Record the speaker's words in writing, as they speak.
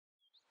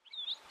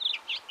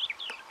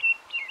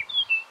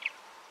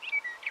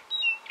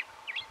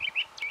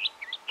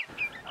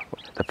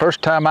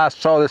First time I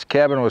saw this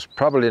cabin was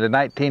probably in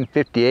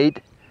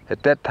 1958.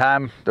 At that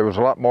time, there was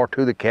a lot more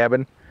to the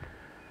cabin.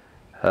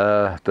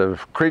 The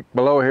creek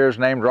below here is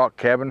named Rock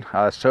Cabin,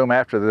 I assume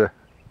after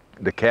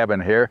the cabin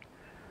here.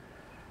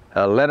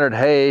 Leonard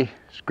Hay's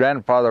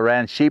grandfather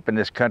ran sheep in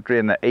this country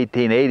in the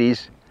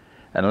 1880s,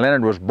 and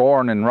Leonard was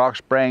born in Rock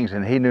Springs,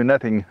 and he knew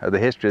nothing of the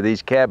history of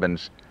these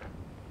cabins.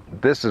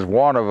 This is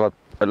one of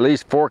at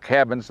least 4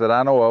 cabins that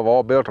I know of,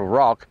 all built of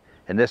rock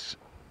in this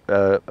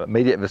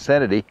immediate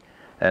vicinity,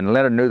 and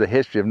Leonard knew the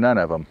history of none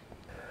of them.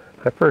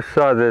 I first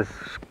saw this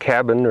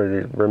cabin,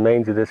 or the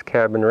remains of this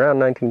cabin, around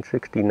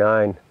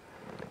 1969.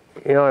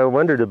 You know, I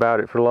wondered about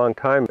it for a long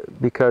time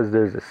because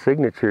there's a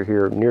signature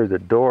here near the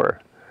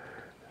door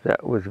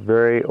that was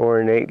very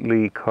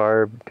ornately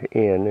carved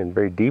in and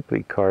very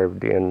deeply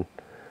carved in,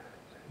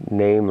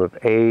 name of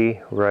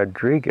A.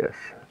 Rodriguez.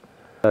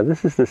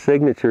 This is the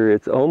signature.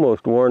 It's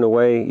almost worn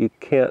away. You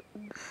can't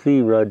see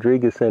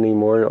Rodriguez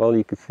anymore. All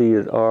you can see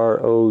is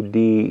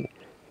R-O-D,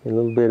 a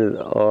little bit of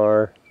the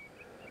R,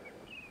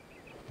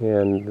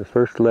 and the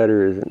first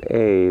letter is an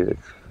A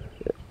that's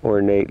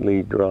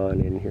ornately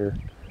drawn in here.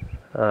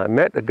 I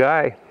met a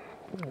guy,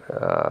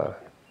 I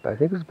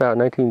think it was about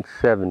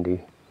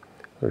 1970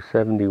 or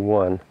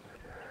 71.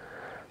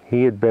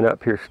 He had been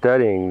up here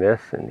studying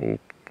this, and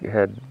he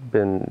had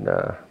been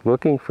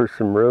looking for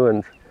some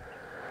ruins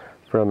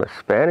from a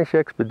Spanish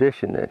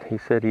expedition that he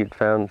said he'd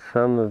found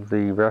some of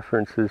the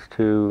references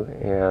to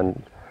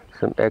and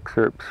some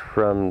excerpts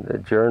from the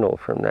journal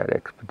from that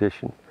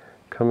expedition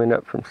coming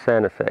up from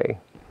Santa Fe.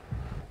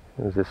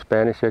 It was a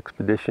Spanish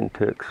expedition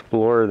to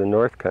explore the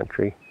North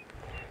Country,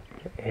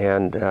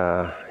 and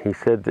he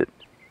said that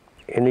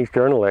in these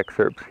journal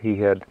excerpts he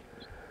had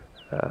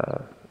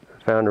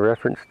found a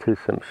reference to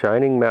some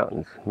shining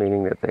mountains,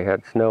 meaning that they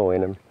had snow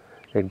in them.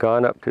 They'd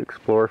gone up to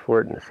explore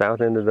for it. In the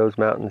south end of those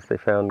mountains they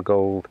found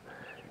gold,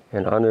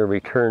 and on their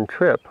return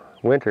trip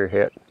winter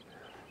hit,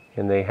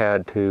 and they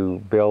had to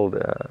build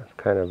a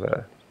kind of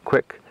a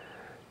quick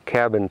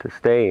cabin to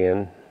stay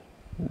in,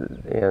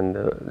 and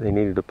they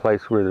needed a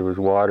place where there was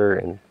water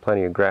and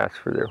plenty of grass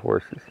for their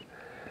horses.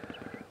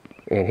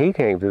 And he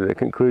came to the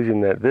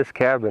conclusion that this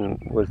cabin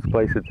was the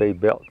place that they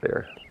built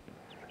there,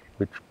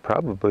 which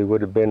probably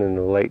would have been in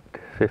the late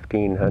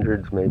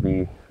 1500s,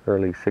 maybe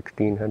early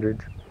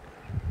 1600s.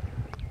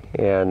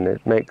 And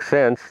it makes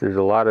sense. There's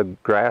a lot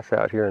of grass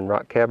out here in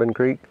Rock Cabin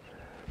Creek.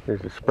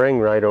 There's a spring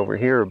right over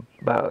here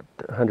about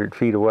 100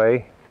 feet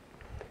away,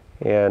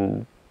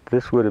 and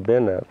this would have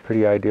been a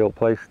pretty ideal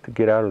place to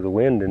get out of the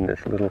wind in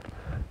this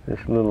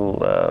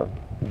little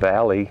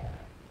valley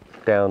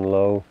down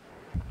low.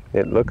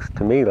 It looks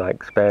to me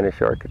like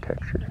Spanish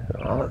architecture.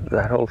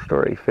 That whole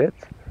story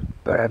fits,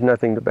 but I have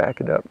nothing to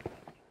back it up.